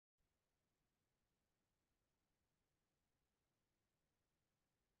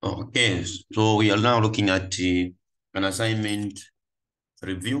Okay, so we are now looking at an assignment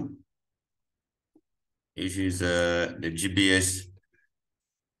review, which is the GBS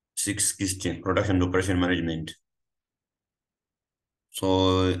 616, Production and Operation Management.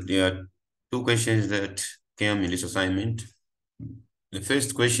 So there are two questions that came in this assignment. The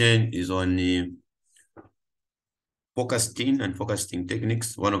first question is on forecasting and forecasting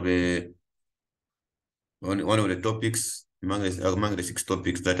techniques, one of the topics among the 6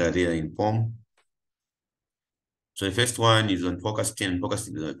 topics that are there in Pom. So the first one is on forecasting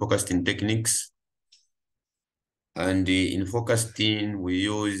techniques. And in forecasting, we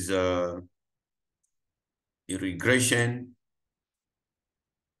use regression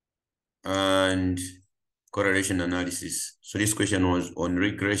and correlation analysis. So this question was on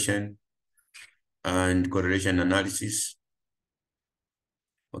regression and correlation analysis.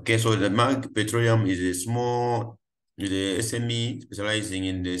 Okay, so the Mag Petroleum is a SME specializing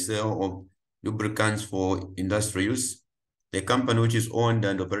in the sale of lubricants for industrial use. The company, which is owned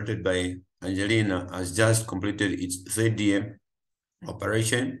and operated by Angelina, has just completed its 3rd year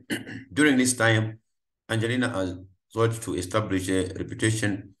operation. During this time, Angelina has sought to establish a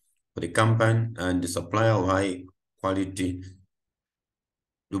reputation for the company and the supply of high quality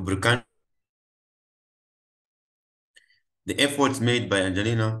lubricant. The efforts made by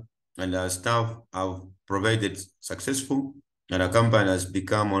Angelina and her staff have provided successful, and our company has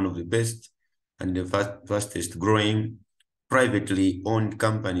become one of the best and the fastest growing privately owned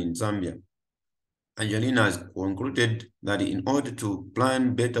company in Zambia. Angelina has concluded that in order to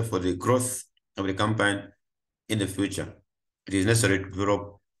plan better for the growth of the company in the future, it is necessary to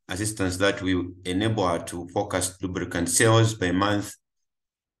develop assistance that will enable her to forecast lubricant sales per month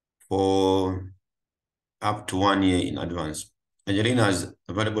for up to 1 year in advance. Angelina has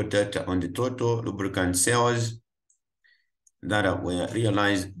available data on the total lubricant sales that were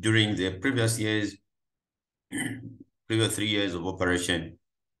realized during the previous 3 years of operation.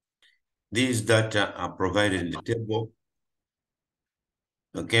 These data are provided in the table.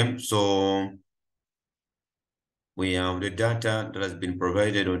 Okay, so we have the data that has been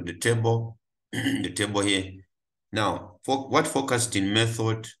provided on the table, the table here. Now, what forecasting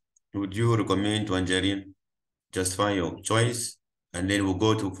method would you recommend to Angelina? Justify your choice, and then we'll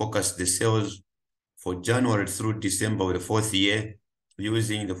go to forecast the sales for January through December of the 4th year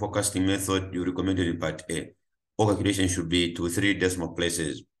using the forecasting method you recommended in part A. All calculation should be to 3 decimal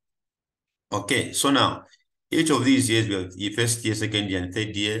places. Okay, so now each of these years we have the 1st year, 2nd year, and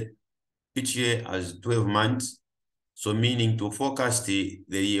 3rd year. Each year has 12 months. So meaning to forecast the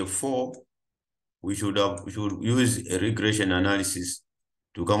year 4, we should use a regression analysis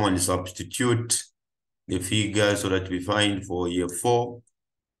to come and substitute the figure so that we find for year 4.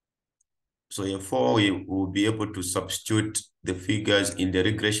 So year 4, we will be able to substitute the figures in the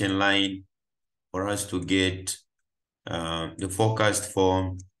regression line for us to get the forecast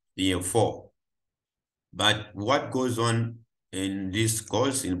for year 4. But what goes on in this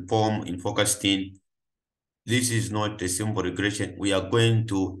course in Pom, in forecasting, this is not a simple regression. We are going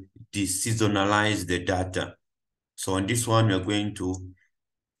to deseasonalize the data. So on this one, we are going to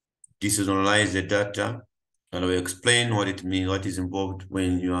deseasonalize the data, and we'll explain what it means, what is involved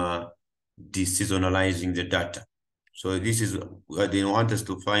when you are deseasonalizing the data. So this is what they want us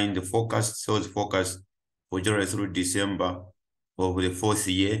to find the forecast, sales forecast for January through December of the 4th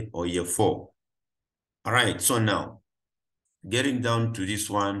year or year 4. All right, so now getting down to this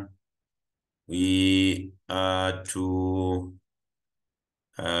one, we are to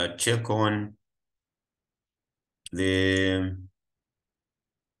check on the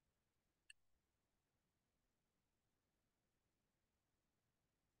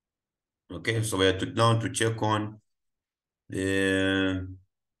okay, so we are now to check on the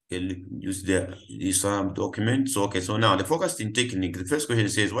use this document. So okay, so now the forecasting technique. The first question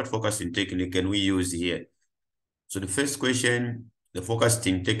says, what forecasting technique can we use here? So the first question, the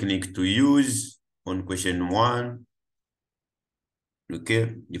forecasting technique to use on question 1.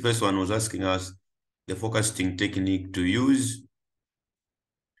 Okay, the first one was asking us the forecasting technique to use.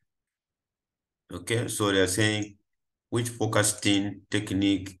 Okay, so they're saying which forecasting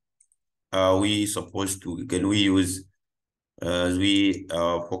technique are we supposed to, can we use as we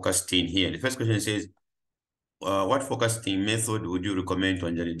are forecasting here? The first question says, what forecasting method would you recommend to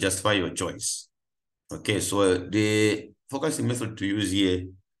Anjali? Justify your choice. Okay, so the forecasting method to use here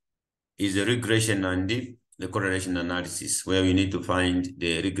is the regression and the correlation analysis, where we need to find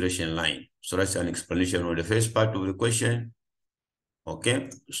the regression line. So that's an explanation of the first part of the question. Okay,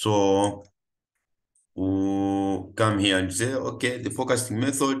 so we'll come here and say, okay, the forecasting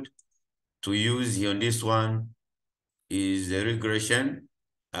method to use here on this one is the regression.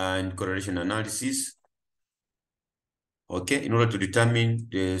 and correlation analysis. Okay, in order to determine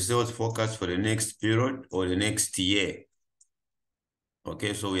the sales forecast for the next period or the next year.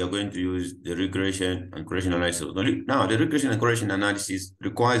 Okay, so we are going to use the regression and correlation analysis. Now, the regression and correlation analysis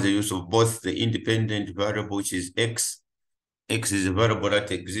requires the use of both the independent variable, which is x. X is a variable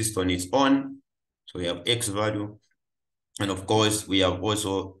that exists on its own. So we have x value. And of course, we have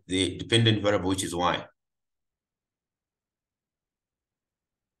also the dependent variable, which is y.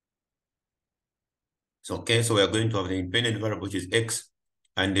 So, okay, so we are going to have the independent variable, which is x,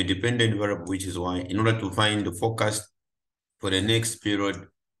 and the dependent variable, which is y, in order to find the forecast for the next period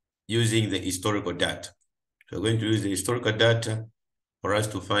using the historical data. So we're going to use the historical data for us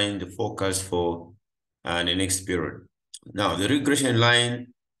to find the forecast for the next period. Now, the regression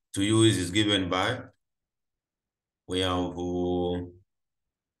line to use is given by, we have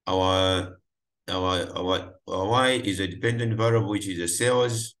our y is a dependent variable, which is the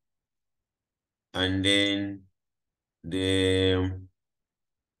sales, and then the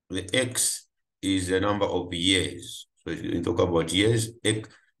x is the number of years. So if you talk about years, then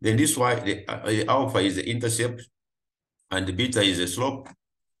this y, the alpha is the intercept, and the beta is the slope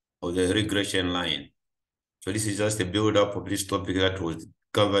of the regression line. So this is just a build-up of this topic that was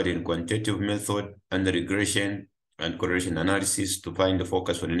covered in quantitative method and the regression and correlation analysis to find the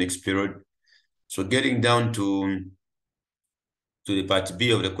focus for the next period. So getting down to the part B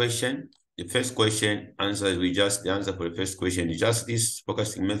of the question, the first question answers, the answer for the first question is just this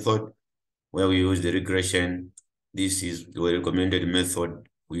forecasting method where we use the regression. This is the recommended method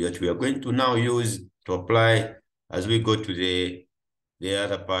that we are going to now use to apply as we go to the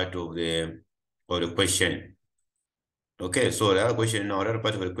other part of the question. Okay, so the other question now, the other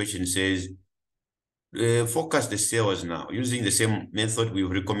part of the question says, focus the sales now. Using the same method we've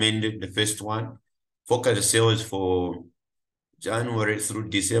recommended, the first one, focus the sales for January through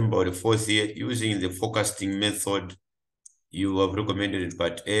December, the fourth year, using the forecasting method you have recommended in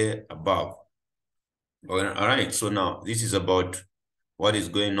part A above. All right, so now this is about what is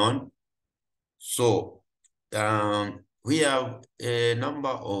going on. So we have a number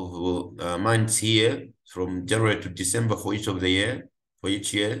of months here from January to December for each of the year, for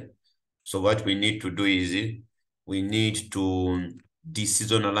each year. So what we need to do is we need to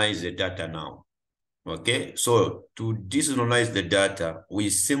deseasonalize the data now. Okay, so to deseasonalize the data, we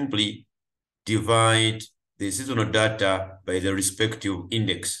simply divide the seasonal data by the respective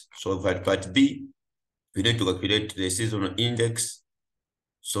index. So for part B, we need to calculate the seasonal index.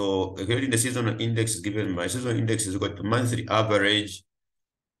 So calculating the seasonal index is given by seasonal index is equal to monthly average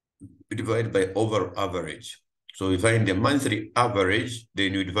divided by overall average. So we find the monthly average,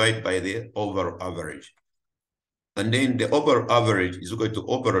 then you divide by the overall average. And then the overall average is equal to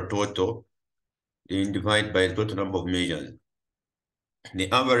overall total, then divide by the total number of measures.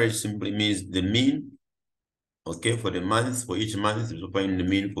 The average simply means the mean, okay, for the month, for each month, you find the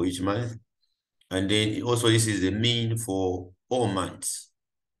mean for each month. And then also this is the mean for all months.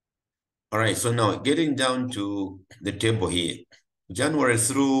 All right, so now getting down to the table here, January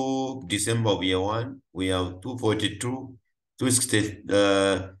through December of year one, we have 242,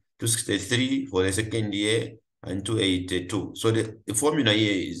 263 for the second year, and 282. So the formula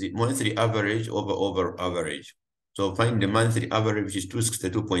here is the monthly average over average. So find the monthly average, which is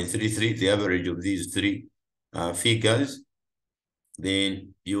 262.33, the average of these three figures.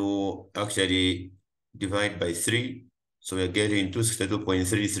 Then you actually divide by 3. So we're getting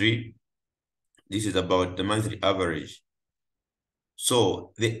 262.33. This is about the monthly average.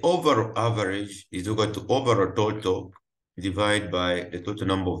 So the overall average is equal to overall total divided by the total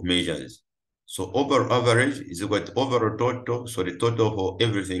number of measures. So overall average is equal to overall total. So the total for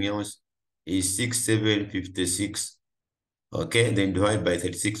everything else is 6,756. Okay, then divide by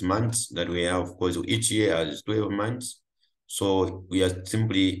 36 months that we have, of course, each year has 12 months. So we are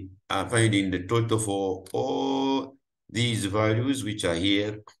simply finding the total for all these values which are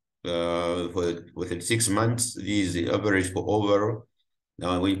here for 36 months. This is the average for overall.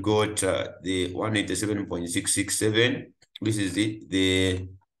 Now we got the 187.667. This is the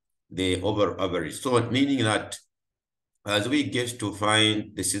overall average. So meaning that as we get to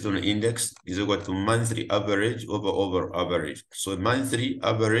find the seasonal index is equal to monthly average over average. So monthly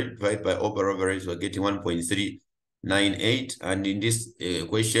average divided by over average, we're getting 1.398. And in this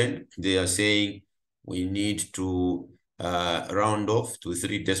question, they are saying we need to round off to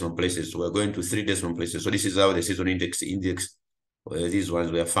 3 decimal places. So we're going to 3 decimal places. So this is how the seasonal index, these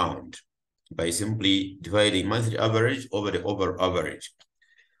ones were found by simply dividing monthly average over the over average.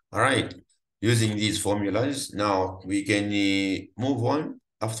 All right. Using these formulas, now we can move on.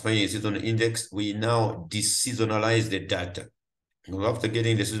 After finding a seasonal index, we now deseasonalize the data. After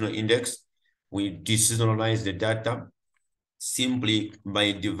getting the seasonal index, we deseasonalize the data simply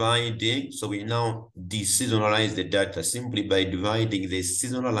by dividing. So we now deseasonalize the data simply by dividing the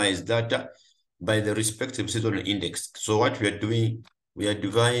seasonalized data by the respective seasonal index. So what we are doing, we are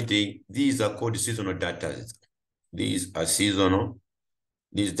dividing, these are called seasonal data. These are seasonal.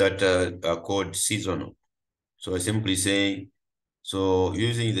 These data are called seasonal. So I simply say, so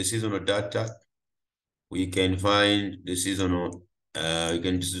using the seasonal data, we can find the seasonal, we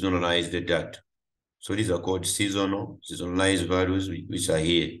can seasonalize the data. So these are called seasonalized values, which are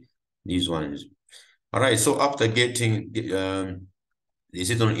here, these ones. All right, so after getting the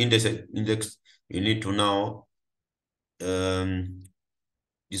seasonal index, you need to now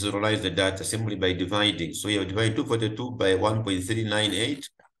visualize the data simply by dividing. So you have divided 242 by 1.398.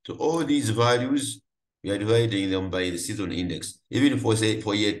 So all these values, we are dividing them by the seasonal index. Even for say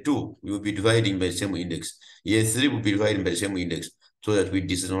for year 2, we will be dividing by the same index. Year 3 will be dividing by the same index so that we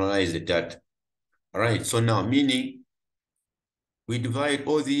deseasonalize the data. All right, so now meaning we divide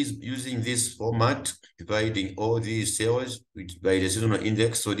all these using this format, dividing all these cells by the seasonal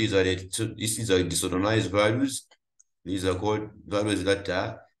index. So these are deseasonalized values. These are called values that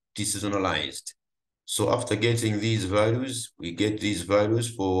are deseasonalized. So after getting these values, we get these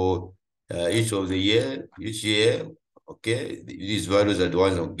values for each of the each year. Okay, these values are the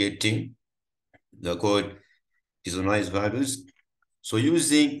ones I'm getting. They're called deseasonalized values. So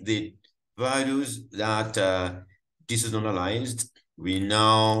using the values that are deseasonalized, we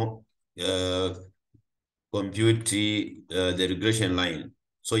now compute the regression line.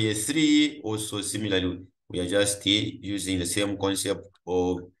 So year 3 also similarly, we are just here using the same concept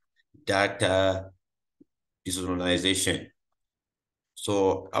of data deseasonalization.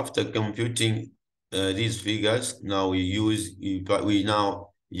 So after computing these figures, now we now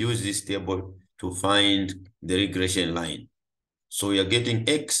use this table to find the regression line. So we are getting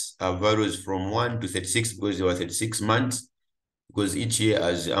X values from 1 to 36 because there were 36 months, because each year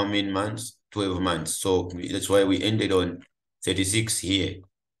has how many months? 12 months. So that's why we ended on 36 here.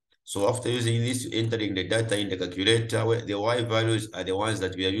 So after using this, entering the data in the calculator, where the Y values are the ones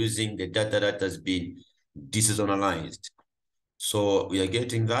that we are using, the data that has been deseasonalized. So we are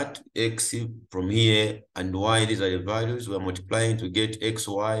getting that X from here and Y, these are the values. We're multiplying to get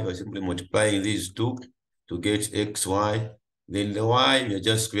XY. We're simply multiplying these two to get XY. Then the Y, we are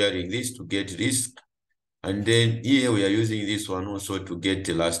just squaring this to get this. And then here we are using this one also to get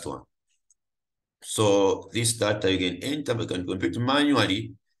the last one. So this data you can enter, we can compute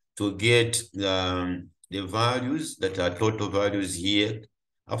manually to get the values that are total values here.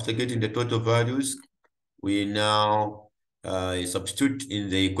 After getting the total values, we now substitute in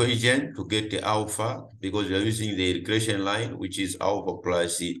the equation to get the alpha, because we are using the regression line, which is alpha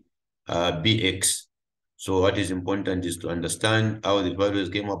plus bx. So what is important is to understand how the values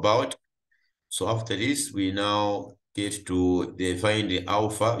came about. So after this, we now get to define the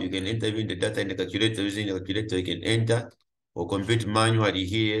alpha. You can enter even the data in the calculator. Using the calculator, you can enter or compute manually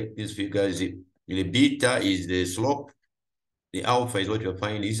here. This figure is the beta is the slope. The alpha is what you're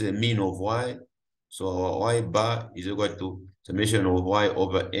finding. This is the mean of y. So our y bar is equal to summation of y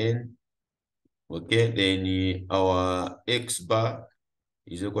over n. Okay, then our x bar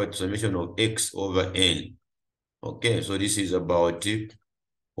is equal to summation of x over n. Okay, so this is about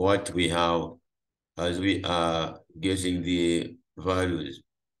what we have as we are getting the values.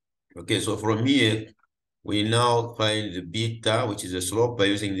 Okay, so from here, we now find the beta, which is the slope, by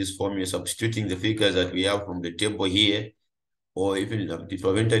using this formula, substituting the figures that we have from the table here, or even if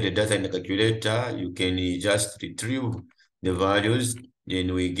you enter the data in the calculator, you can just retrieve the values.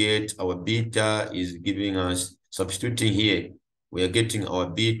 Then we get our beta is giving us, substituting here, we are getting our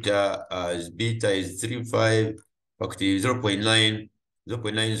beta as beta is 35, actually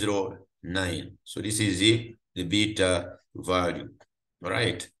 0.909. So this is the beta value. All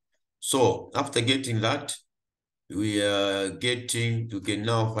right. So after getting that, we are getting, you can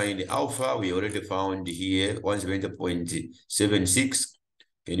now find the alpha. We already found here 170.76.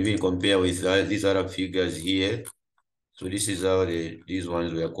 Can even compare with these other figures here. So this is how these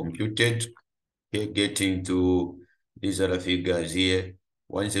ones were computed. Okay, getting to these other figures here,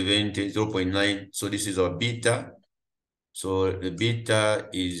 170, 0.9. So this is our beta. So the beta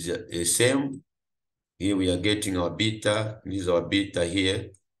is the same. Here we are getting our beta. This is our beta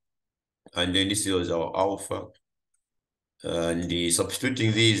here. And then this is our alpha. And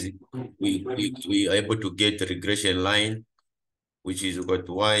substituting these, we are able to get the regression line, which is equal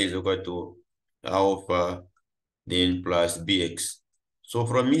to y is equal to alpha, then plus bx. So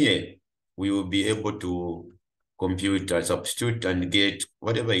from here, we will be able to compute and substitute and get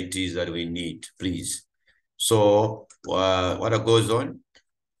whatever it is that we need, please. So what goes on,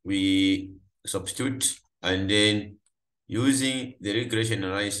 we substitute, and then using the regression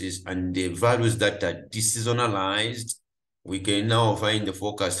analysis and the values that are deseasonalized, we can now find the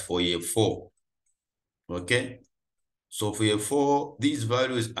forecast for year 4. Okay. So for year 4, these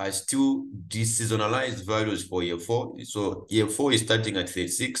values are still deseasonalized values for year 4. So year 4 is starting at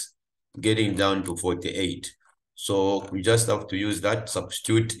 36, getting down to 48. So we just have to use that,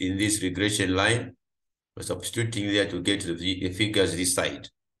 substitute in this regression line. We're substituting there to get the figures this side.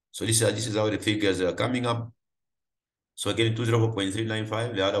 So this is how the figures are coming up. So we're getting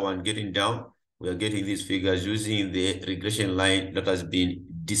 204.395, the other one getting down. We are getting these figures using the regression line that has been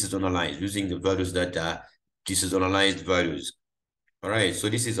deseasonalized, using the values that are deseasonalized values. All right, so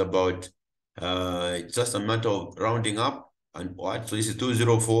this is about just a matter of rounding up and what. So this is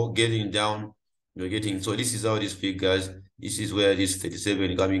 204 getting down. You're getting, so this is how these figures, this is where this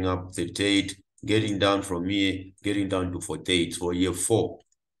 37 coming up, 38, getting down from here, getting down to 48 for year 4.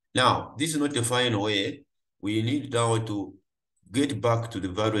 Now, this is not the final way. We need now to get back to the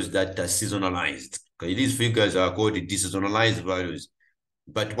values that are seasonalized. Okay, these figures are called deseasonalized values.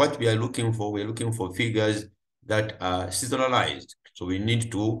 But what we are looking for, we're looking for figures that are seasonalized. So we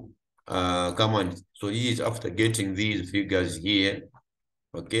need to come on. So this is after getting these figures here,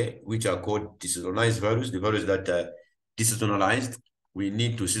 okay, which are called deseasonalized values, the values that are deseasonalized, we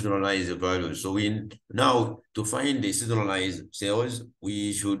need to seasonalize the values. So we now, to find the seasonalized cells,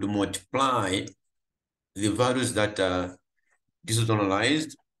 we should multiply the values that are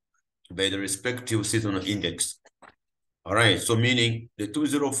deseasonalized by the respective seasonal index. All right, so meaning the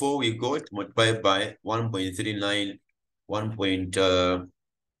 204 we got multiplied by 1.39, 1.3.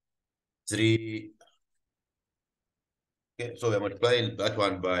 Okay, so we're multiplying that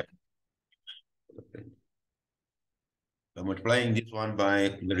one by, we're multiplying this one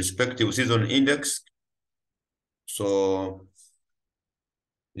by the respective season index. So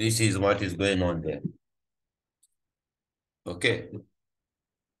this is what is going on there. Okay.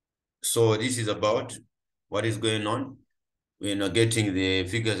 So this is about what is going on. We're not getting the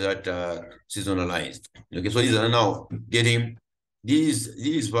figures that are seasonalized. Okay, so these are now getting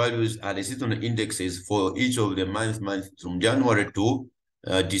these values are the seasonal indexes for each of the months from January to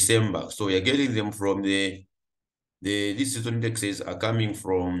December. So we are getting them from these seasonal indexes are coming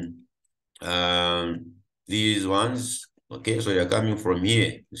from these ones. Okay, so they are coming from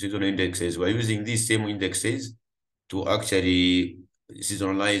here. The seasonal indexes. We're using these same indexes to actually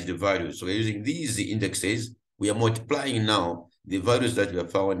seasonalize the values. So we're using these indexes. We are multiplying now the values that we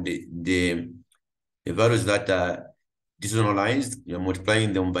have found, the values that are deseasonalized. We are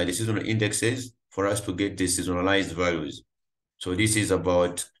multiplying them by the seasonal indexes for us to get the seasonalized values. So this is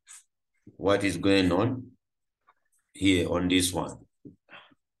about what is going on here on this one.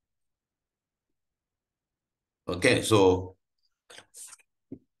 Okay, so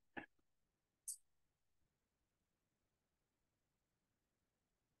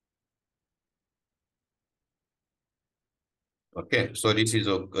okay, so this is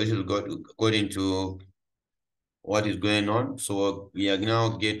according to what is going on. So we are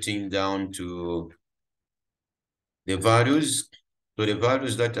now getting down to the values. So the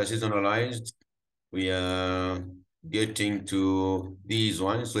values that are seasonalized, we are getting to these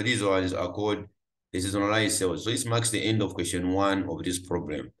ones. So these ones are called the seasonalized cells. So this marks the end of question 1 of this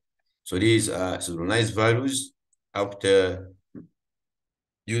problem. So these are seasonalized values after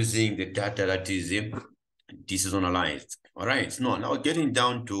using the data that is deseasonalized. All right, so now getting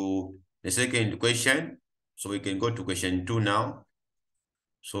down to the second question. So we can go to question 2 now.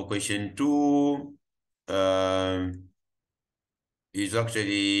 So question 2 is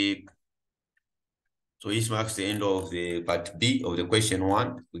actually, so this marks the end of the part B of the question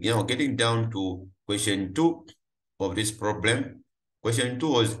 1. We're now getting down to question 2 of this problem. Question 2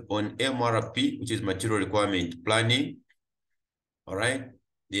 was on MRP, which is material requirement planning. All right.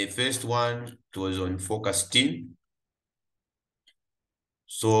 The first one was on forecasting.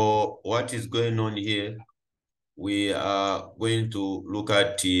 So what is going on here? We are going to look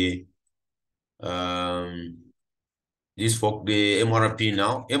at the MRP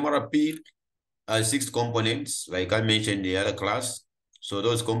now. MRP has 6 components, like I mentioned in the other class. So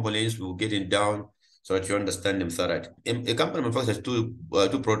those components we'll get it down so that you understand them thoroughly. A company manufactures two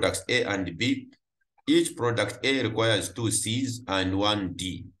products, A and B. Each product A requires 2 C's and 1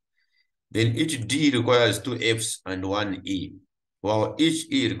 D. Then each D requires 2 F's and 1 E, while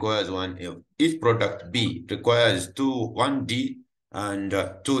each E requires 1 F. Each product B requires 1 D and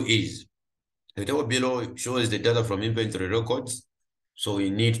 2 E's. The table below shows the data from inventory records. So we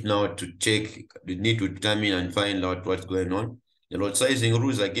need now to check, we need to determine and find out what's going on. The lot sizing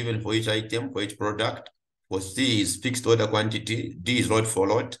rules are given for each item, for each product. For C is fixed order quantity, D is lot for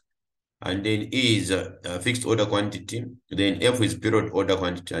lot, and then E is fixed order quantity, then F is period order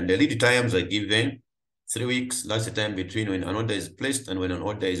quantity. And the lead times are given 3 weeks. That's the time between when an order is placed and when an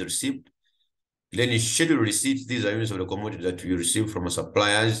order is received. Then in schedule receipts, these are units of the commodity that we receive from our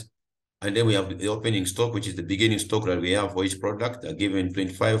suppliers. And then we have the opening stock, which is the beginning stock that we have for each product, given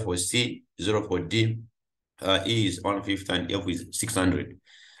 25 for C, 0 for D, E is 150, and F is 600.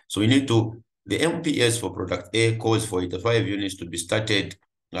 So we need to, the MPS for product A calls for 85 units to be started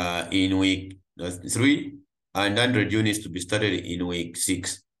in week 3 and 100 units to be started in week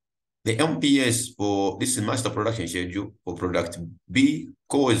 6. The MPS for this is master production schedule for product B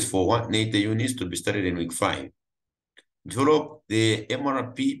calls for 180 units to be started in week 5. Develop the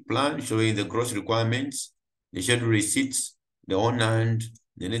MRP plan showing the gross requirements, the schedule receipts, the on hand,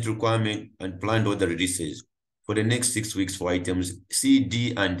 the net requirement, and planned order releases for the next 6 weeks for items C,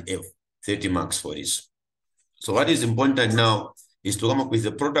 D, and F. 30 marks for this. So what is important now is to come up with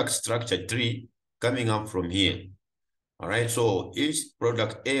the product structure tree coming up from here. All right, so each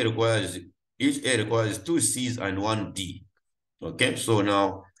A requires 2 C's and 1 D. Okay, so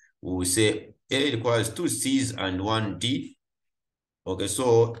now we will say A requires 2 C's and 1 D. Okay,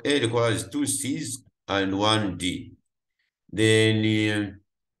 so A requires 2 C's and 1 D. Then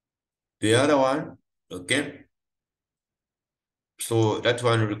the other one, okay, so that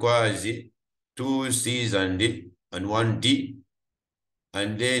one requires 2 C's and 1 D.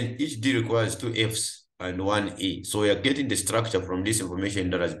 And then each D requires 2 F's and 1 E. So we are getting the structure from this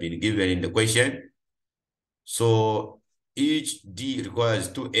information that has been given in the question. So each D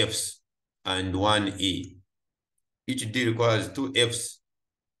requires 2 F's and 1 E. Each D requires 2 F's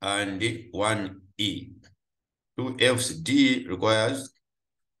and 1 E. 2 F's D requires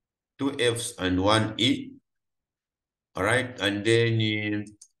 2 F's and 1 E. All right, and then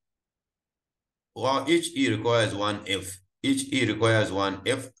well, each E requires 1 F. Each E requires 1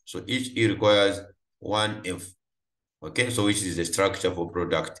 F, so each E requires 1 F. Okay, so which is the structure for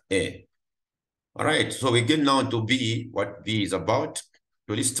product A. All right, so we get now to B, what B is about.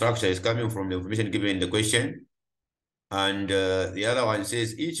 So this structure is coming from the information given in the question. And the other one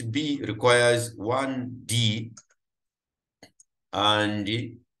says each B requires 1 D and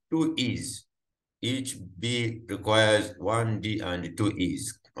 2 E's. Each B requires 1 D and 2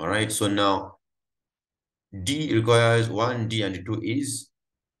 E's. All right, so now D requires 1 D and 2 E's.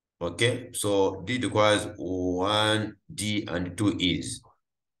 Okay, so D requires 1 D and 2 E's.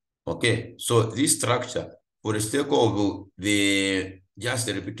 Okay, so this structure, for the sake of just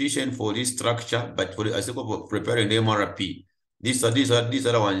the repetition for this structure, but for the sake of preparing the MRP, these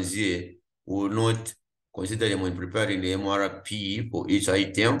other ones here will not consider them when preparing the MRP for each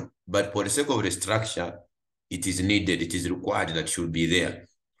item, but for the sake of the structure, it is needed, it is required that should be there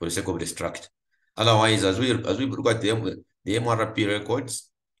for the sake of the structure. Otherwise, as we look at the MRP records,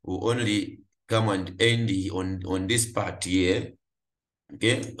 we'll only come and end on this part here.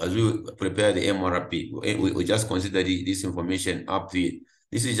 Okay, as we prepare the MRP, we just consider this information up here.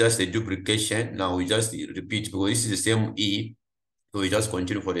 This is just a duplication. Now we just repeat because this is the same E. So we just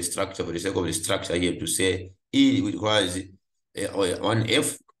continue for the structure, for the sake of the structure here to say E requires 1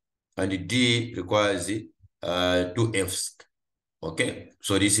 F and D requires 2 F's. Okay,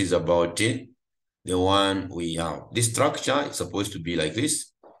 so this is about the one we have. This structure is supposed to be like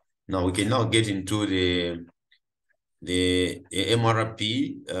this. Now we can now get into the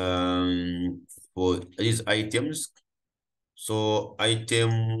MRP for these items. So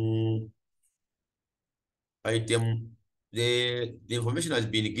the information has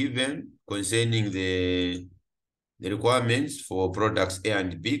been given concerning the requirements for products A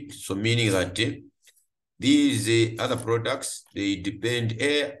and B. So meaning that these other products, they depend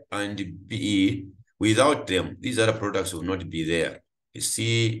A and B. Without them, these other products will not be there.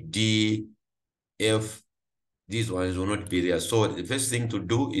 C, D, F, these ones will not be there. So the first thing to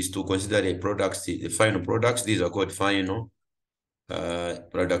do is to consider the products, the final products. These are called final.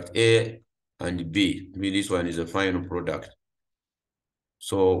 Product A and B. I mean, this one is a final product.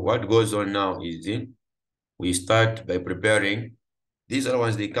 So what goes on now is we start by preparing. These other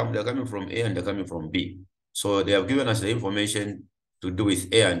ones, they're coming from A and they're coming from B. So they have given us the information to do with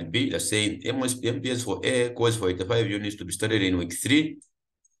A and B. They're saying MPS for A calls for 85 units to be started in week 3.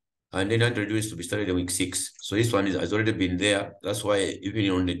 And then 100 units to be started in week 6. So this one has already been there. That's why even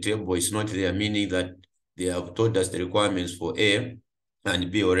on the table, it's not there, meaning that they have told us the requirements for A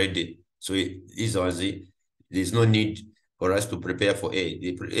and B already. So these are there's no need for us to prepare for A.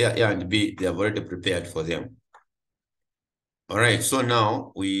 A and B, they have already prepared for them. All right, so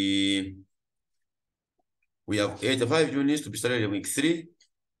now we have 85 units to be started in week 3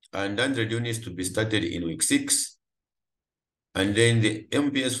 and 100 units to be started in week 6. And then the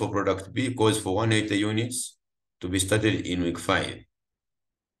MPS for product B calls for 180 units to be started in week 5.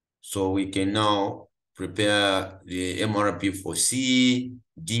 So we can now prepare the MRP for C,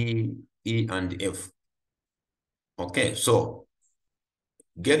 D, E, and F. Okay, so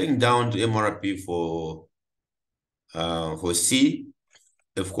getting down to MRP for C,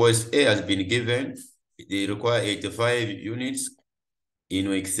 of course, A has been given. They require 85 units in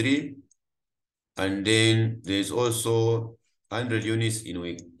week 3. And then there's also 100 units in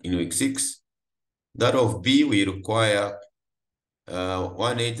week 6. That of B, we require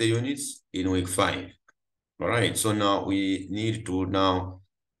 180 units in week 5. All right, so now we need to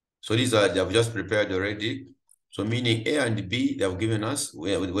so these are, they've just prepared already. So meaning A and B, they have given us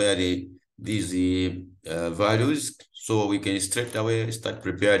where these values, so we can straight away start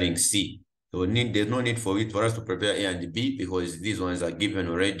preparing C. So there's no need for us to prepare A and B because these ones are given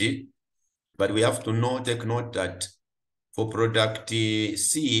already. But we have to take note that for product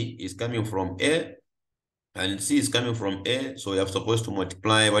C is coming from A, and C is coming from A, so we are supposed to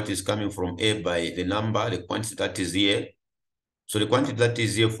multiply what is coming from A by the number, the quantity that is here. So the quantity that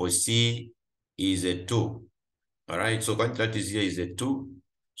is here for C is a 2. All right, so quantity that is here is a 2.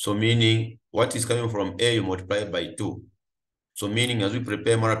 So meaning what is coming from A, you multiply by 2. So meaning as we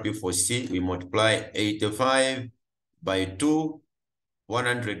prepare MRP for C, we multiply 85 by 2,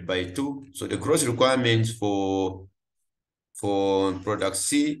 100 by 2. So the gross requirements for product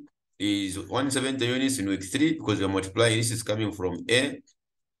C is 170 units in week 3 because we are multiplying. This is coming from A,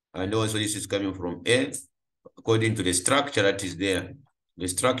 and also this is coming from A according to the structure that is there. The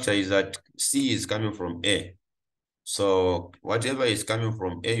structure is that C is coming from A. So whatever is coming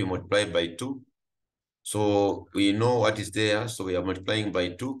from A, you multiply by 2. So we know what is there. So we are multiplying by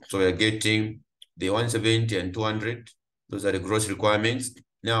 2. So we are getting the 170 and 200. Those are the gross requirements.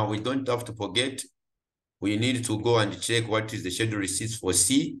 Now we don't have to forget, we need to go and check what is the schedule receipts for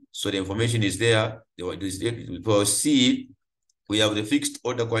C. So the information is there. For C, we have the fixed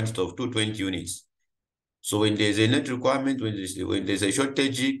order quantity of 220 units. So when there's a net requirement, when there's a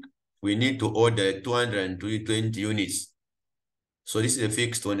shortage, we need to order 220 units. So this is a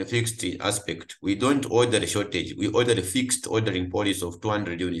fixed on a fixed aspect. We don't order the shortage. We order the fixed ordering policy of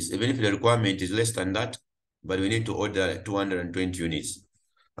 200 units. Even if the requirement is less than that, but we need to order 220 units.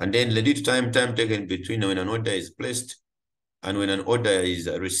 And then the lead time taken between when an order is placed and when an order is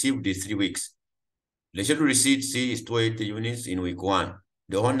received is 3 weeks. The scheduled receipt C is 280 units in week 1.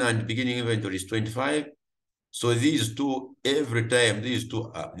 The on-hand beginning inventory is 25. So these two, every time these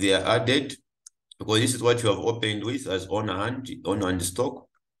two, they are added because this is what you have opened with as on-hand stock.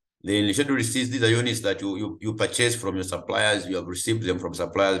 Then the scheduled receipts, these are units that you purchase from your suppliers. You have received them from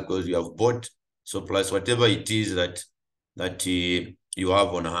suppliers because you have bought. So plus whatever it is that you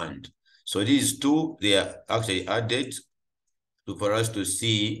have on hand. So these two, they are actually added for us to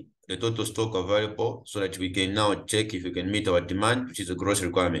see the total stock available so that we can now check if we can meet our demand, which is a gross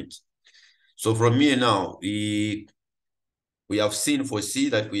requirement. So from here now, we have seen for C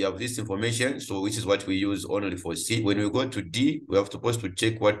that we have this information, so which is what we use only for C. When we go to D, we are supposed to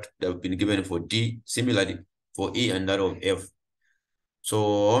check what they have been given for D, similarly for E and that of F.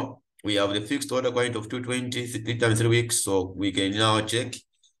 So we have the fixed order quantity of 220, 3 times 3 weeks, so we can now check.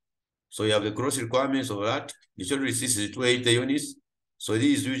 So you have the gross requirements of that. The scheduled receipts is 280 units. So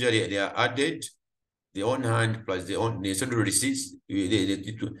these usually they are added, the on hand plus the scheduled receipts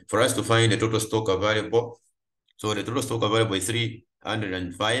for us to find the total stock available. So the total stock available is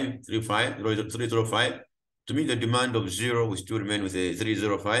 305. To meet the demand of 0, we still remain with a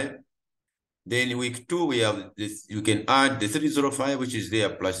 305. Then in week 2, we have this, you can add the 305, which is there,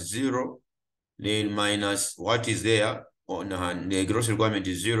 plus 0, then minus what is there on hand. The gross requirement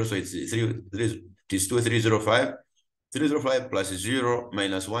is 0, so it's 305. 305 plus 0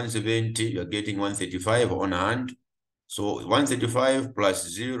 minus 170, you're getting 135 on hand. So 135 plus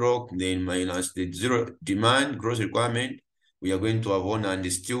 0, then minus the 0 demand, gross requirement, we are going to have on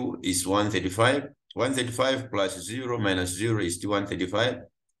hand still is 135. 135 plus 0 minus 0 is still 135.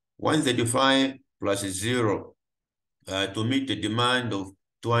 135 plus 0 to meet the demand of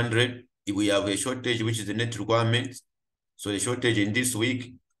 200, if we have a shortage, which is the net requirement. So the shortage in this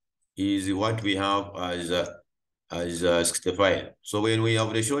week is what we have as 65. So when we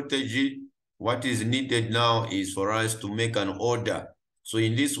have the shortage, what is needed now is for us to make an order. So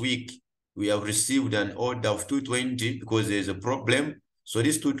in this week, we have received an order of 220 because there's a problem. So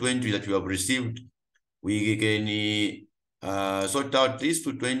this 220 that we have received, we can sort out this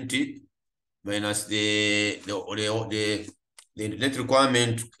 220 minus the net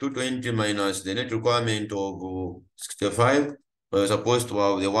requirement, 220 minus the net requirement of 65. we're supposed to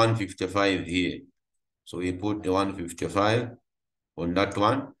have the 155 here. So we put the 155 on that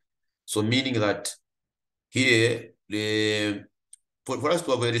one. So meaning that here, for us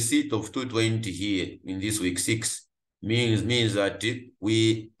to have a receipt of 220 here in this week 6 means that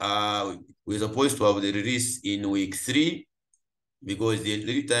we're supposed to have the release in week 3 because the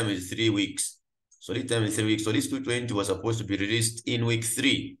lead time is 3 weeks. So lead time is 3 weeks. So this 220 was supposed to be released in week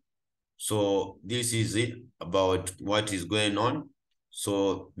 3. So this is it about what is going on.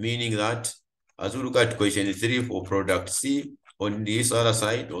 So meaning that as we look at question 3 for product C, on this other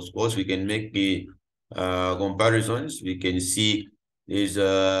side, of course, we can make the comparisons. We can see there's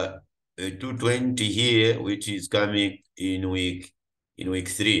a 220 here, which is coming in week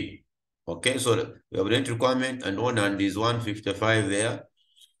 3. Okay, so we have rent requirement and on hand is 155 there.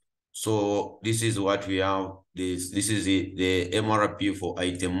 So this is what we have. This is the MRP for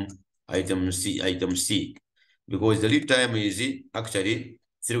item C, because the lead time is actually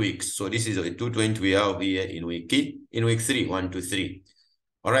 3 weeks. So this is the 220 we have here in week 3, 1 to 3.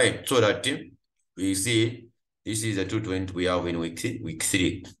 All right, so that we see this is the 220 we have in week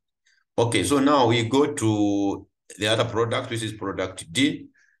 3. Okay, so now we go to the other product, which is product D.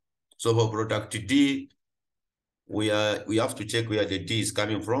 So for product D, we have to check where the D is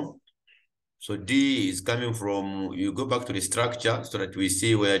coming from. So D is coming from, you go back to the structure so that we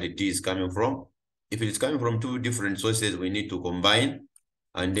see where the D is coming from. If it is coming from 2 different sources, we need to combine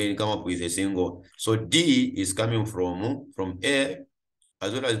and then come up with a single. So D is coming from A,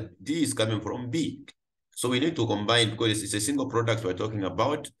 as well as D is coming from B. So we need to combine because it's a single product we're talking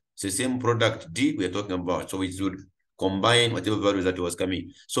about. It's the same product D we're talking about. So we should combine whatever values that was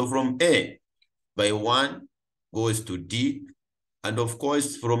coming. So from A by 1 goes to D. And of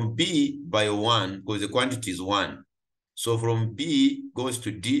course, from B by 1, because the quantity is 1. So from B goes to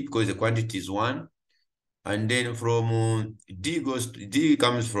D because the quantity is 1. And then from D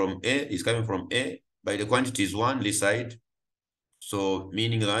comes from A, is coming from A, by the quantity is 1 this side. So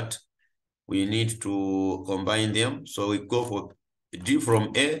meaning that we need to combine them. So we go for D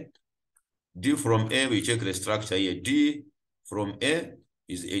from A. D from A, we check the structure here. D from A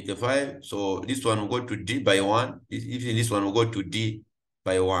is 85. So this one will go to D by 1. Even this one will go to D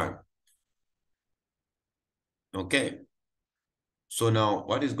by 1. Okay. So now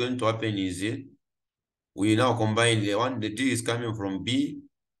what is going to happen is we now combine the D is coming from B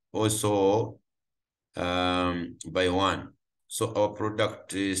also by 1. So our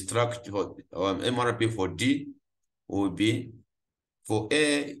product structure, our MRP for D will be for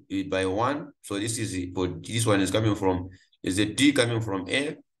A by 1. So this is for this one is coming from, is a D coming from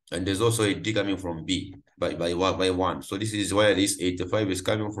A, and there's also a D coming from B by 1. So this is where this 85 is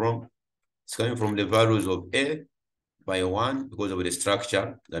coming from. It's coming from the values of A by 1 because of the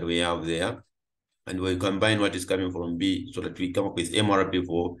structure that we have there. And we combine what is coming from B so that we come up with MRP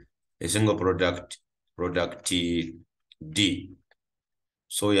for a single product D.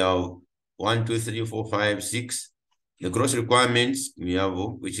 So we have 1, 2, 3, 4, 5, 6. The gross requirements we have,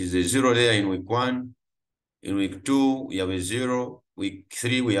 which is a 0 there in week 1. In week 2, we have a 0. Week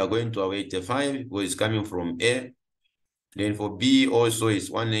 3, we are going to have 85, because it's coming from A. Then for B also is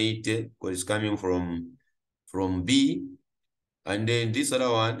 180, because it's coming from B. And then this other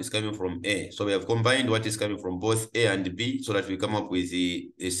one is coming from A. So we have combined what is coming from both A and B so that we come up with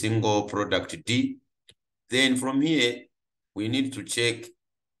a single product D. Then from here, we need to check,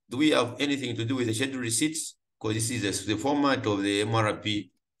 do we have anything to do with the scheduled receipts? Because this is the format of the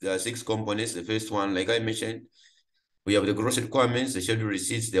MRP. There are 6 components. The first one, like I mentioned, we have the gross requirements, the scheduled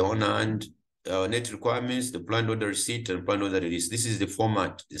receipts, the on-hand net requirements, the planned order receipt, and planned order release. This is the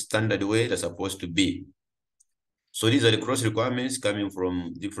format, the standard way that's supposed to be. So these are the gross requirements coming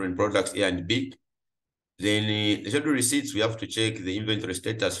from different products A and B. Then the scheduled receipts, we have to check the inventory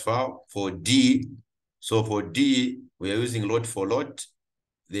status file for D. So for D, we are using lot for lot.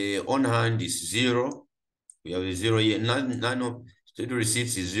 The on-hand is 0. We have a 0 here. None of scheduled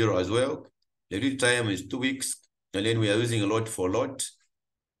receipts is 0 as well. The lead time is 2 weeks. And then we are using a lot for lot.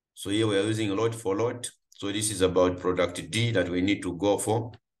 So here we are using a lot for lot. So this is about product D that we need to go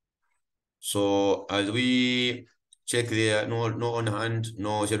for. So as we check there, no on hand,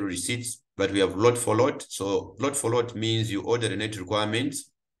 no scheduled receipts, but we have lot for lot. So lot for lot means you order the net requirements.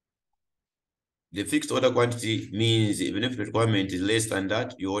 The fixed order quantity means even if the requirement is less than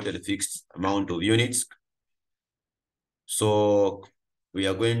that, you order the fixed amount of units. So we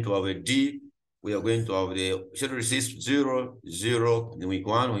are going to have a D. We are going to have the scheduled receipts 0, 0 in week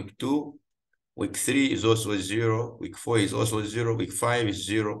 1, week 2. Week 3 is also 0. Week 4 is also 0. Week 5 is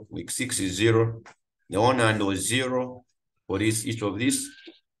 0. Week 6 is 0. The on hand was 0 for each of these.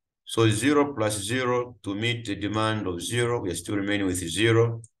 So 0 plus 0 to meet the demand of 0, we are still remaining with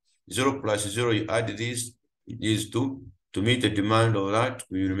 0. 0 plus 0, you add these two. To meet the demand of that,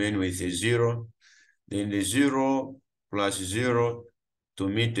 we remain with a 0. Then the 0 plus 0 to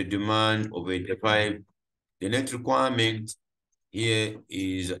meet the demand of 85. The net requirement here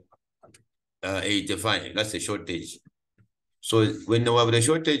is 85. That's the shortage. So when we have the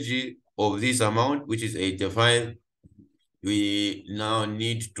shortage of this amount, which is 85, we now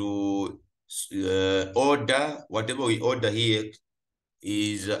need to order, whatever we order here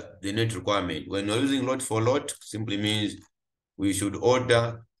is the net requirement. When we're using lot for lot, simply means we should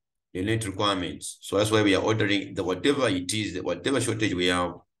order the net requirements. So that's why we are ordering the whatever it is, whatever shortage we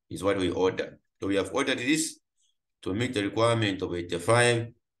have is what we order. So we have ordered this to meet the requirement of 85,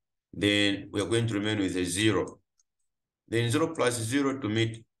 then we are going to remain with a 0. Then 0 plus 0 to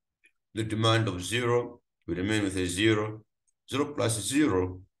meet the demand of 0, we remain with a 0. 0 plus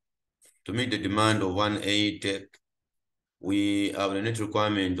 0 to meet the demand of 180, we have the net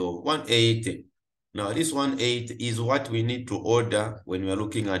requirement of 180. Now, this 180 is what we need to order when we are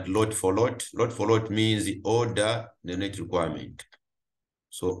looking at lot for lot. Lot for lot means order the net requirement.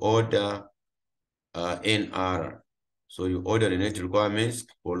 So order NR. So you order the net requirements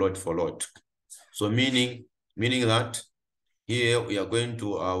for lot. So meaning that here we are going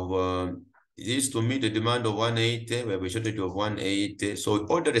to have this to meet the demand of 180. We have a shortage of 180. So we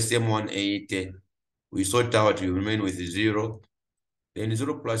order the same 180. We sort out, we remain with 0. Then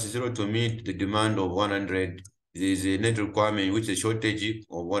 0 plus 0 to meet the demand of 100. There is a net requirement, which is a shortage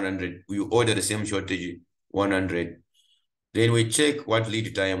of 100. We order the same shortage, 100. Then we check what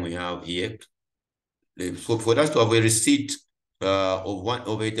lead time we have here. For us to have a receipt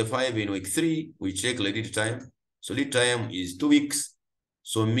of 85 in week 3, we check lead time. So lead time is 2 weeks.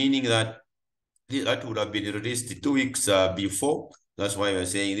 So meaning that that would have been released 2 weeks before. That's why we're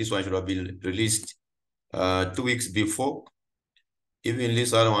saying this one should have been released 2 weeks before. Even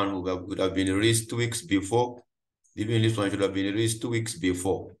this other one would have been released 2 weeks before. Even this one should have been released 2 weeks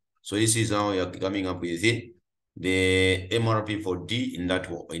before. So this is how we are coming up with it, the MRP for D in that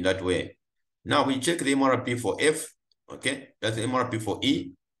way. Now we check the MRP for F. Okay, that's the MRP for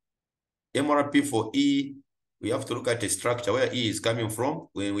E. MRP for E, we have to look at the structure where E is coming from.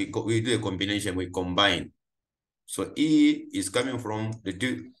 When we do a combination, we combine. So E is coming from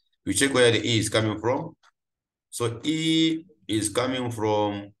we check where the E is coming from. So E is coming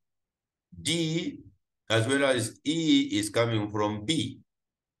from D, as well as E is coming from B.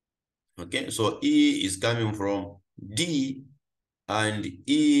 Okay, so E is coming from D and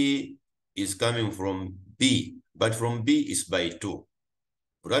E is coming from B, but from B is by 2.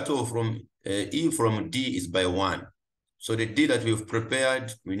 That from E from D is by 1. So the D that we've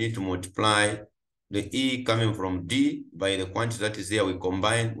prepared, we need to multiply the E coming from D by the quantity that is there. We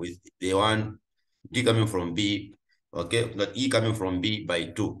combine with the one D coming from B. Okay, that E coming from B by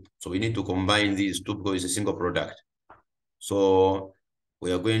 2. So we need to combine these two because it's a single product. So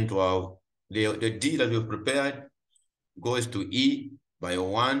we are going to have the D that we've prepared goes to E by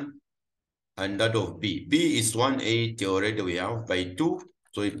 1 and that of B. B is 180 already we have by 2.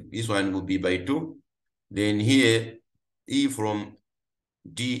 So this one will be by 2. Then here, E from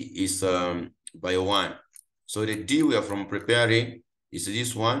D is by 1. So the D we are from preparing is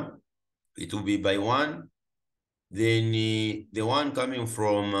this one. It will be by 1. Then the one coming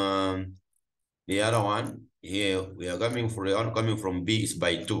from the other one here, we are coming from the one coming from B is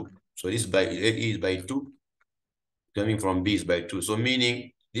by 2. So this E is by 2. Coming from B is by 2. So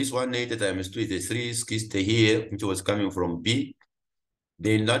meaning this 180 times 2 is 360 here, which was coming from B.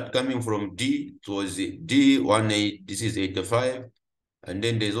 Then that coming from D, it was D18, this is 85. And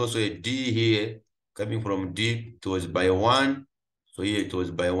then there's also a D here coming from D, it was by 1. So here it was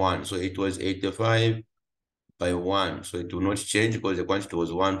by 1. So it was 85 by 1. So it will not change because the quantity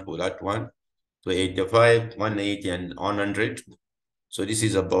was 1 for that one. So 85, 180, and 100. So this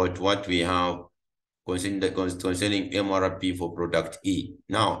is about what we have concerning MRP for product E.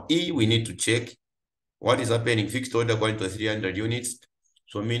 Now, E, we need to check what is happening. Fixed order going to 300 units.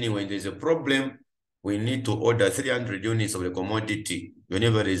 So meaning when there's a problem, we need to order 300 units of the commodity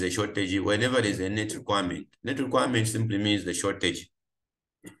whenever there is a shortage, whenever there's a net requirement. Net requirement simply means the shortage.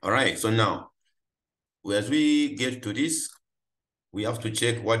 All right, so now, as we get to this, we have to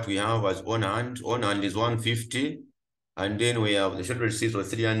check what we have as on hand. On hand is 150, and then we have the shortage receipts of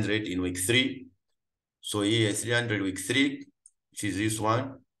 300 in week 3. So here 300 week 3, which is this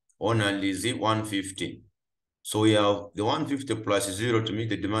one. On hand is 150. So we have the 150 plus 0 to meet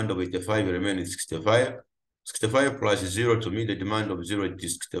the demand of 85, remain is 65. 65 plus 0 to meet the demand of 0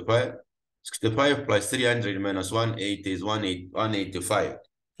 is 65. 65 plus 300 minus 180 is 185.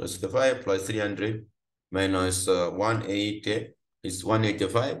 So 65 plus 300 minus 180 is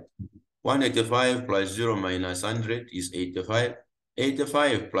 185. 185 plus 0 minus 100 is 85.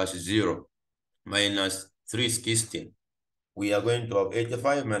 85 plus 0 minus 360. We are going to have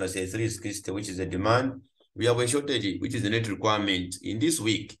 85 minus 360, which is the demand. We have a shortage, which is the net requirement in this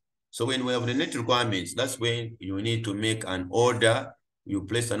week. So when we have the net requirements, that's when you need to make an order. You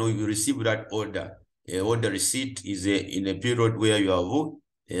place an order, you receive that order. Order receipt is in a period where you have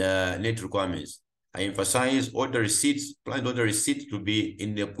net requirements. I emphasize order receipts, planned order receipt to be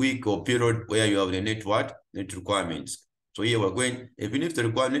in the week or period where you have the net requirements. So here we're going, even if the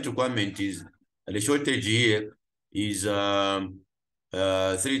net requirement is the shortage here is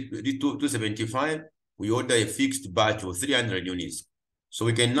 275, we order a fixed batch of 300 units. So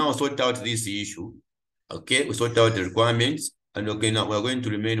we can now sort out this issue. Okay, we sort out the requirements, and okay, now we're going to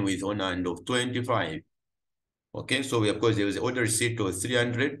remain with on hand of 25. Okay, so of course there was an order receipt of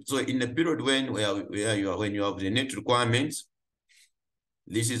 300. So in the period when you have the net requirements,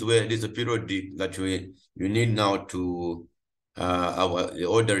 this is a period that you need now to the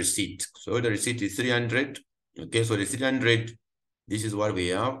order receipt. So order receipt is 300. Okay, so the 300, this is what we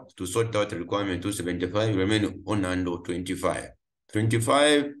have to sort out the requirement 275, remain on hand of 25.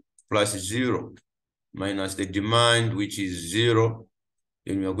 25 plus 0 minus the demand, which is 0,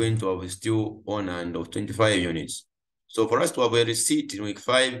 then we are going to have still on hand of 25 units. So for us to have a receipt in week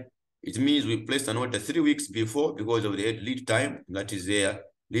 5, it means we placed an order 3 weeks before because of the lead time that is there.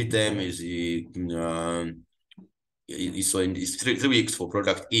 Lead time is it's 3 weeks for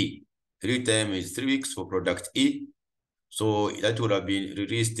product E. Lead time is 3 weeks for product E. So that would have been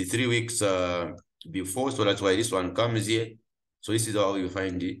released 3 weeks before. So that's why this one comes here. So this is how you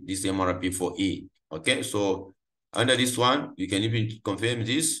find this MRP for E. Okay, so under this one, you can even confirm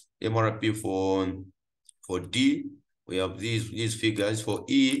this MRP for D. We have these figures. For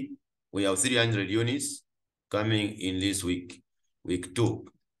E, we have 300 units coming in this week 2.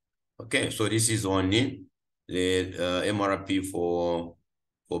 Okay, so this is only the MRP for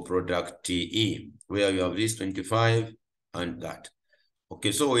product E, where you have this 25 and that.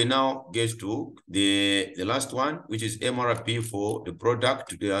 Okay, so we now get to the last one, which is MRP for the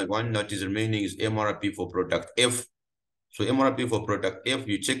product. The one that is remaining is MRP for product F. So MRP for product F,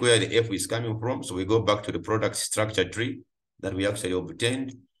 you check where the F is coming from. So we go back to the product structure tree that we actually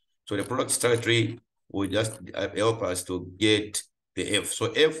obtained. So the product structure tree will just help us to get the F.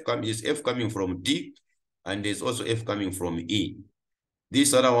 So F coming from D, and there's also F coming from E.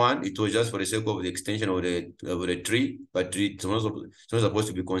 This other one, it was just for the sake of the extension of the tree, but it's not supposed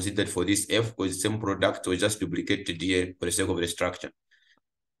to be considered for this F because it's the same product, so it's just duplicated here for the sake of the structure.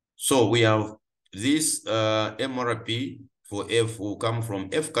 So we have this MRP for F will come from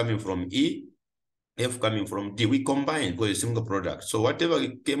F coming from E, F coming from D. We combine because it's a single product. So whatever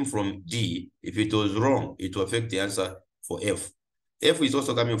came from D, if it was wrong, it will affect the answer for F. F is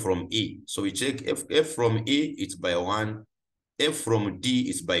also coming from E. So we check F from E, it's by 1. F from D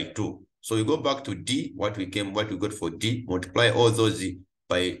is by 2. So we go back to D, what we got for D, multiply all those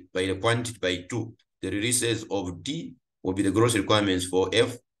by the quantity by 2. The releases of D will be the gross requirements for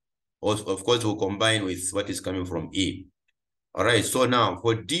F. Also, of course, we'll combine with what is coming from E. All right, so now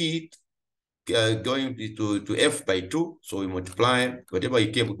for D, going to F by 2, so we multiply whatever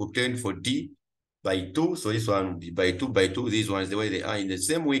you came obtained for D by 2. So this one will be by 2 by 2. These ones, the way they are in the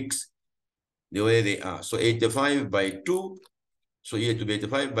same weeks, the way they are. So 85 by 2. So here to be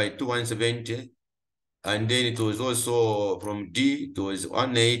 85 by 2, 170. And then it was also from D, it was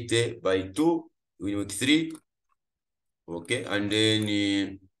 180 by 2 in week 3. Okay, and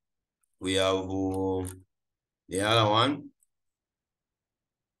then we have the other one.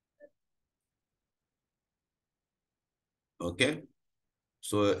 Okay,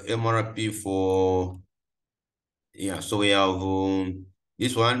 so MRP for, yeah, so we have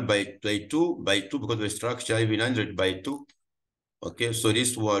this one by 2 because of the structure, even 100 by 2. Okay, so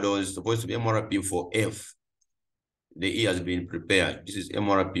this one was supposed to be MRP for F. The E has been prepared. This is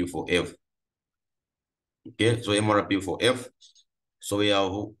MRP for F. Okay, so MRP for F. So we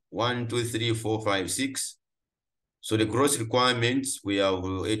have 1, 2, 3, 4, 5, 6. So the gross requirements, we have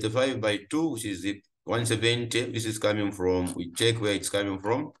 85 by 2, which is 170. This is coming from, we check where it's coming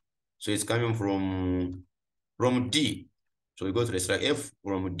from. So it's coming from D. So we go to the strike F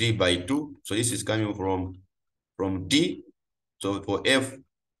from D by 2. So this is coming from D. So for F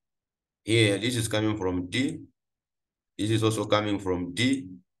here, this is coming from D. This is also coming from D.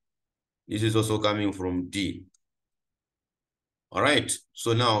 This is also coming from D. All right.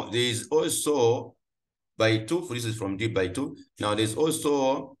 So now there is also by 2. This is from D by 2. Now there's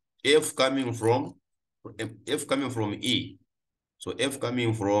also F coming from E. So F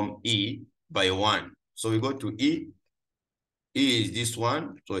coming from E by 1. So we go to E. E is this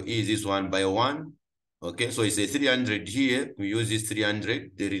one. So E is this one by 1. Okay, so it's a 300 here. We use this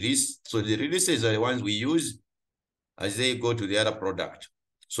 300, the release. So the releases are the ones we use as they go to the other product.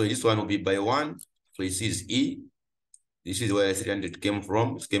 So this one will be by 1. So it is E. This is where 300 came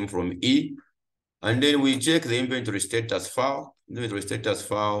from. It came from E. And then we check the inventory status file. Inventory status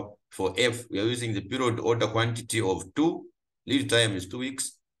file for F. We are using the period order quantity of 2. Lead time is 2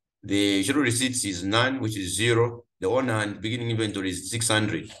 weeks. The scheduled receipts is none, which is 0. The on-hand beginning inventory is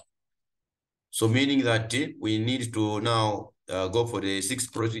 600. So meaning that we need to now go for the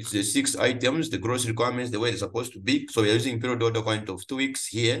 6 items, the gross requirements, the way they're supposed to be. So we're using period order quantity of 2 weeks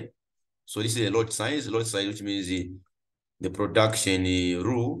here. So this is a lot size, which means the production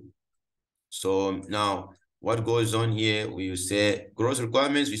rule. So now what goes on here, we say gross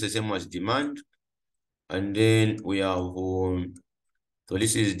requirements, which is the same as demand. And then we have, so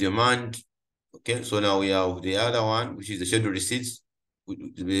this is demand. Okay, so now we have the other one, which is the scheduled receipts,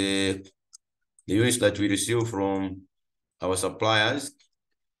 the units that we receive from our suppliers.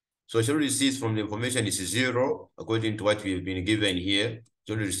 So scheduled receipts from the information is 0, according to what we've been given here.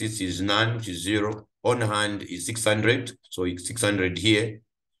 Scheduled receipts is none, which is 0. On hand is 600, so it's 600 here.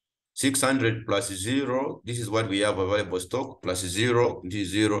 600 plus 0, this is what we have available stock, plus 0, this is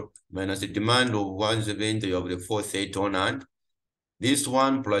 0, minus the demand of 170, you have the 430 on hand. This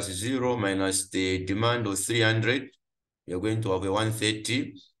one plus 0 minus the demand of 300, you're going to have a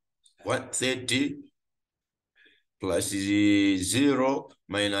 130. 130 plus 0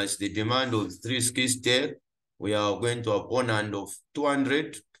 minus the demand of 360, we are going to have on hand of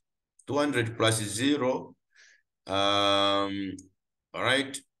 200. 200 plus 0, all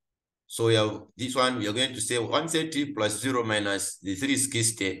right. So we have this one, we are going to say 130 plus 0 minus the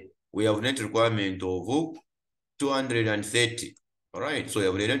 360. We have net requirement of 230. All right, so we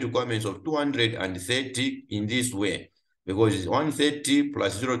have the net requirements of 230 in this way, because it's 130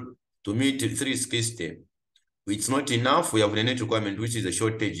 plus 0 to meet 360. It's not enough. We have the net requirement, which is a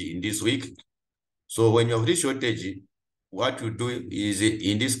shortage in this week. So when you have this shortage, what you do is,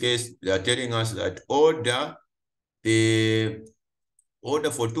 in this case, they are telling us that order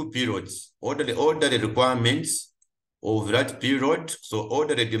for 2 periods. Order the requirements of that period. So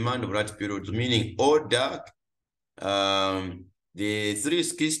order the demand of that period, meaning order the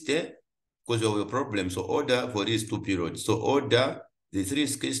 360, because of a problem. So order for these 2 periods. So order the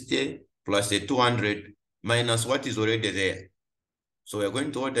 360 plus the 200 minus what is already there. So we're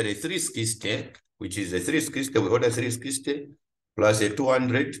going to order the 360, which is the 360. We order 360 plus the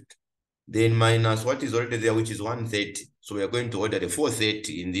 200. Then minus what is already there, which is 130. So we are going to order the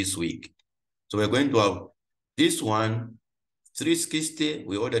 430 in this week. So we're going to have this one, 360.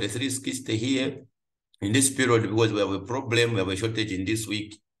 We order the 360 here in this period because we have a problem. We have a shortage in this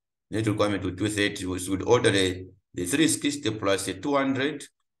week. Net requirement to 230. We should order the 360 plus the 200.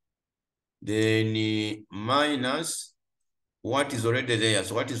 Then minus what is already there.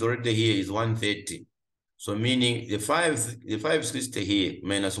 So what is already here is 130. So meaning the 560 here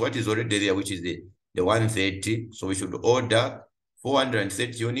minus what is already there, which is the 130. So we should order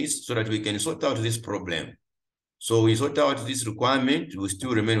 430 units so that we can sort out this problem. So we sort out this requirement, we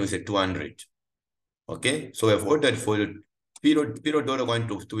still remain with a 200. Okay, so we have ordered for the period order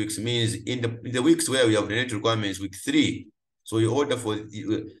quantity of 2 weeks, means in the weeks where we have the net requirements week 3. So we order for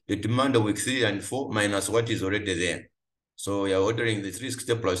the demand of week 3 and 4 minus what is already there. So we are ordering the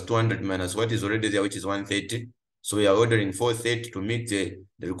 360 plus 200 minus what is already there, which is 130. So we are ordering 430 to meet the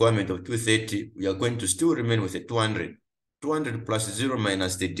requirement of 230. We are going to still remain with a 200. 200 plus 0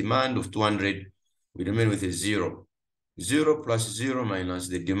 minus the demand of 200, we remain with a 0. 0 plus 0 minus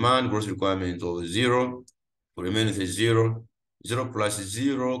the demand gross requirement of 0, we remain with a 0. 0 plus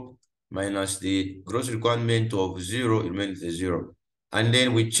 0 minus the gross requirement of 0, remain with a 0. And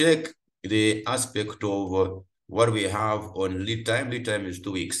then we check the aspect of what we have on lead time. Lead time is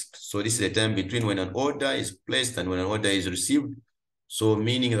 2 weeks. So this is the time between when an order is placed and when an order is received. So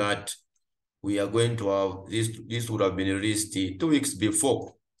meaning that we are going to have this would have been released 2 weeks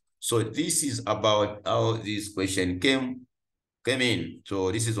before. So this is about how this question came in.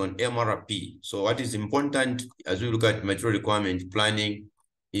 So this is on MRP. So what is important as we look at material requirement planning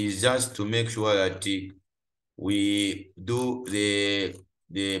is just to make sure that we do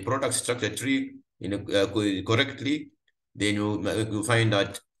the product structure tree correctly. Then you find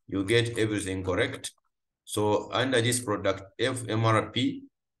that you get everything correct. So under this product F MRP,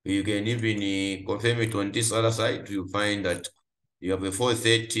 you can even confirm it on this other side. You find that you have a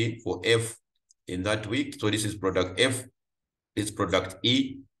 430 for F in that week. So this is product F. It's product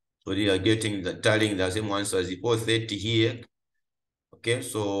E. So they are getting tallying the same ones as the 430 here. Okay,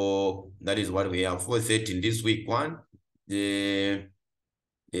 so that is what we have for set in this week one. The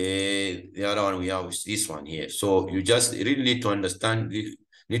other one we have is this one here. So you just really need to understand,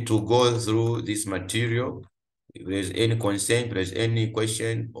 need to go through this material. If there's any concern, if there's any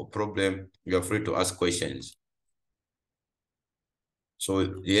question or problem, you're free to ask questions.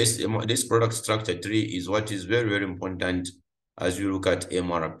 So yes, this product structure tree is what is very, very important as you look at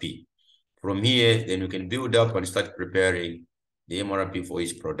MRP. From here, then you can build up and start preparing the MRP for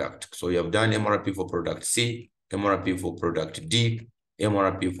each product. So you have done MRP for product C, MRP for product D,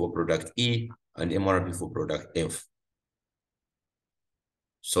 MRP for product E, and MRP for product F.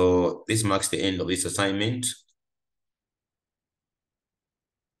 So this marks the end of this assignment.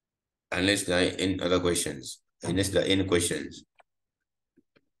 Unless there are any other questions, unless there are any questions.